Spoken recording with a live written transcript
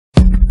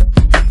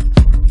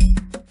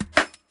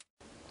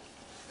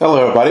Hello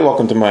everybody,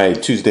 welcome to my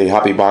Tuesday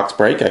Hobby Box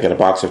Break. I got a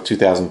box of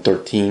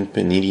 2013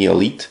 Panini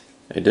Elite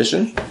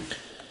Edition.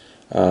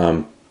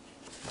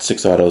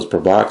 6 autos per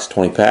box,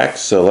 20 packs.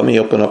 So let me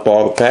open up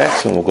all the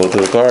packs and we'll go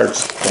through the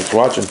cards. Thanks for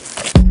watching.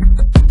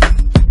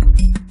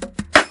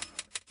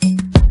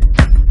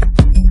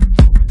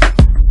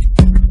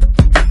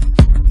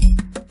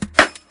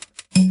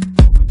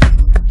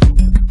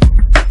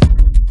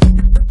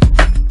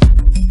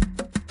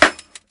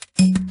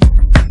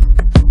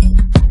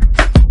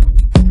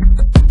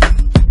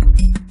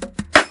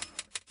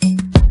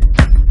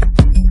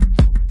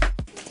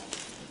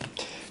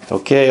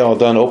 Okay, all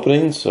done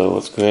opening, so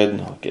let's go ahead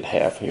and I'll get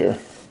half here.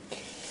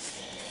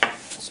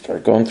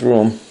 Start going through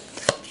them.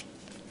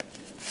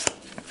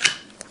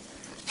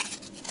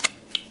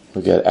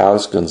 We got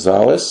Alex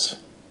Gonzalez,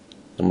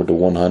 number to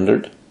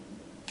 100.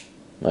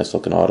 Nice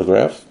looking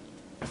autograph.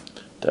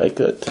 Die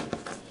cut.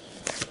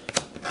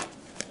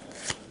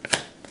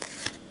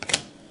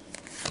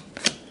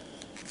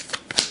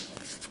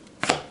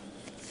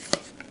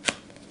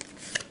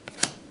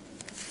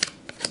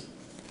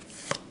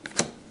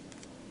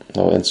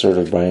 No insert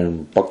of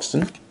Brian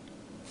Buxton.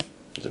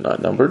 These are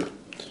not numbered.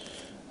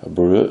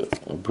 Abreu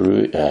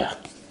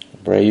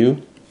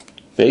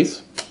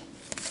base.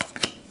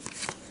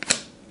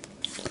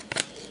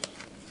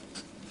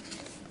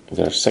 We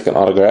got our second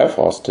autograph,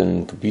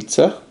 Austin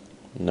Kubica,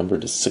 numbered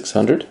to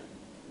 600.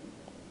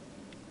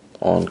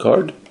 On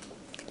card.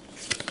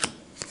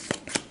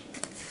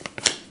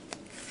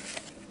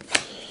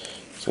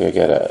 So I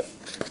got a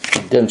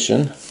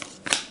redemption.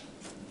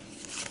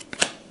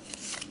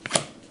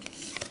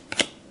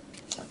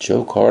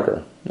 Joe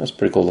Carter. That's a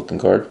pretty cool looking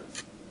card.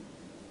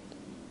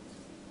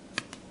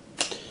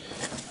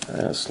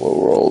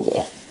 Slow roll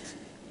though.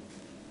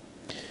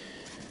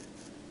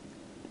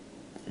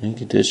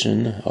 Ink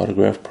edition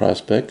autograph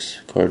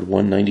prospects. Card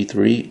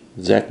 193.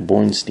 Zach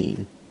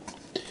Bornstein.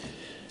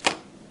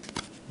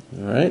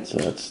 Alright, so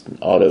that's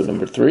auto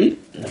number 3.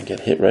 I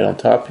get hit right on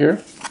top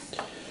here.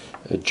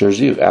 A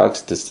jersey of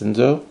Alex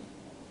Distinzo.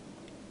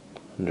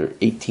 Under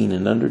 18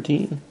 and under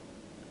team.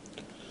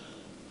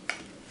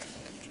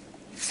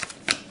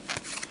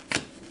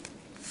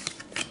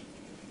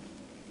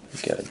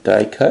 Got a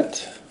die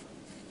cut.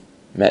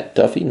 Matt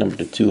Duffy, number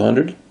to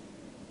 200.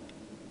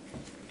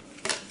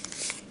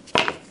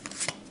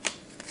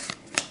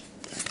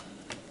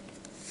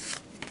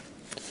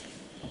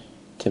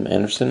 Tim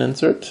Anderson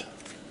insert.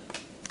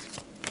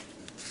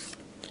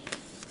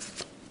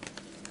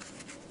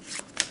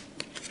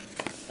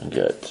 I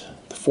got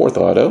the fourth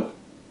auto.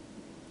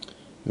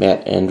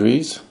 Matt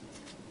Andrews.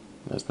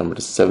 That's number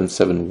to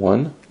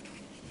 771.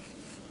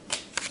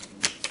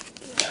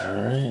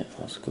 Alright,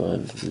 let's go ahead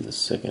and do the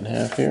second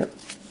half here.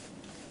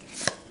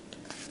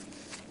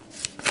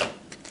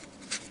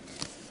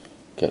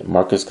 Got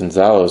Marcus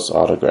Gonzalez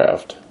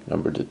autographed,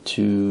 number to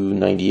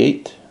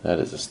 298. That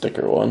is a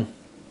sticker one.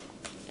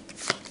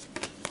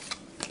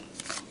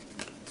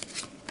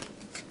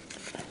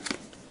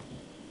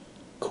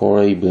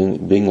 Corey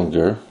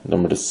Binglinger,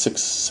 number to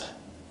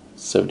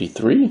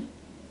 673.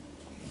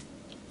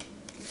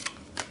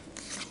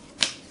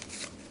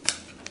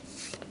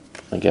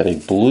 I got a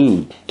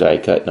blue die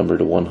cut number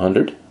to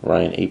 100,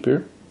 Ryan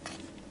Apier.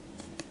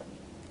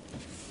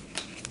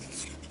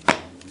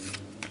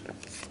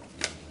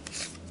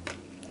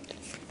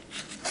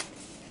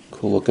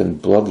 Cool looking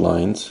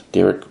Bloodlines,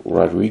 Derek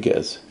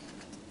Rodriguez.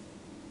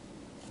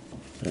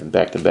 And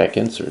back-to-back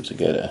inserts. I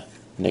got a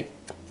Nick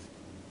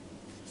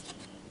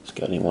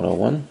Scouting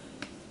 101.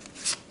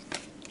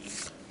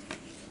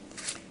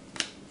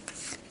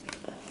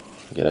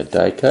 I got a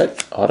die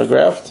cut,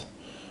 autographed,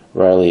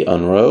 Riley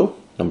Unroe.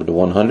 Number to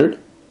 100.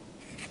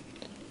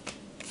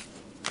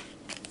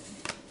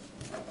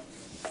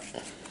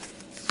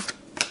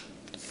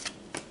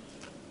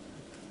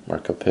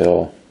 Mark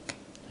Appel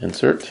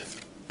insert.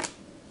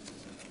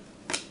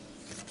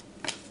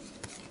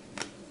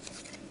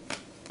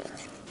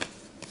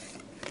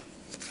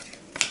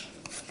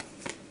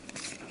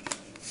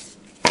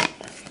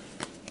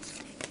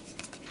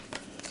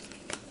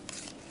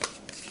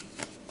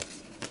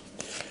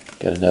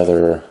 Got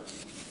another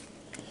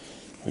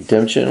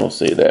redemption, we'll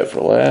save that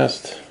for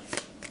last.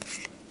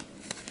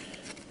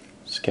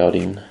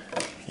 Scouting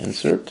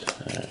insert.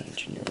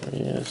 Junior,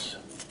 yes.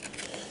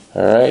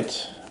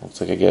 Alright, looks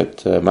like I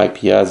got Mike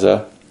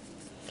Piazza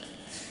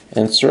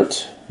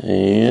insert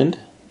and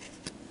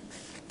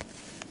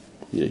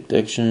the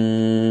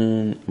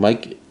detection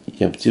Mike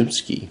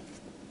Yamczynski.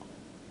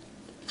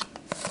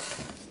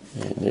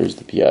 And there's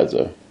the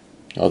Piazza.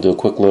 I'll do a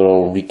quick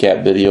little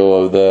recap video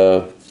of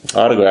the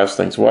autographs.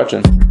 Thanks for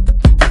watching.